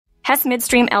Hess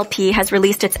Midstream LP has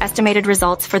released its estimated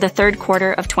results for the third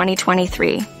quarter of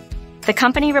 2023. The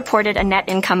company reported a net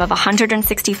income of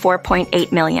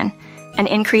 $164.8 million, an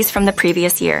increase from the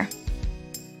previous year.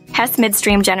 Hess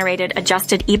Midstream generated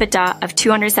adjusted EBITDA of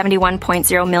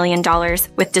 $271.0 million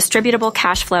with distributable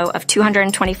cash flow of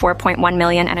 $224.1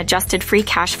 million and adjusted free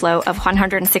cash flow of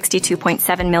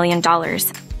 $162.7 million.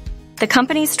 The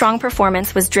company's strong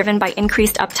performance was driven by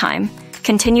increased uptime,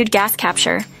 continued gas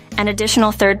capture, and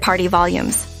additional third-party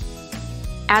volumes.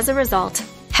 As a result,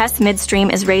 Hess Midstream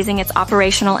is raising its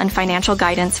operational and financial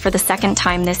guidance for the second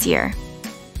time this year.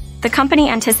 The company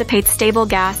anticipates stable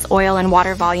gas, oil, and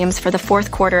water volumes for the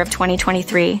fourth quarter of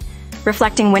 2023,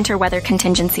 reflecting winter weather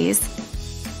contingencies.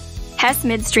 Hess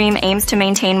Midstream aims to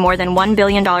maintain more than $1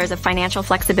 billion of financial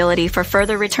flexibility for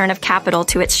further return of capital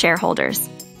to its shareholders.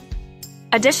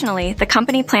 Additionally, the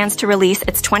company plans to release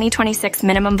its 2026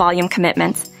 minimum volume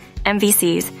commitments,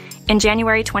 MVCs, in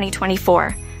January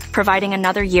 2024, providing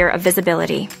another year of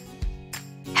visibility.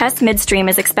 Hess Midstream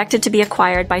is expected to be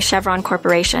acquired by Chevron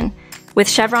Corporation, with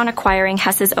Chevron acquiring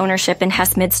Hess's ownership in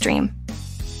Hess Midstream.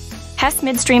 Hess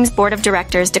Midstream's board of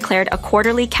directors declared a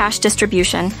quarterly cash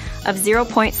distribution of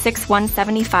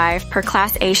 $0.6175 per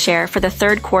Class A share for the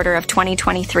third quarter of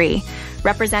 2023,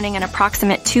 representing an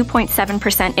approximate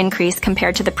 2.7% increase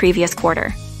compared to the previous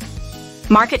quarter.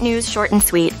 Market news short and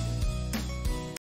sweet.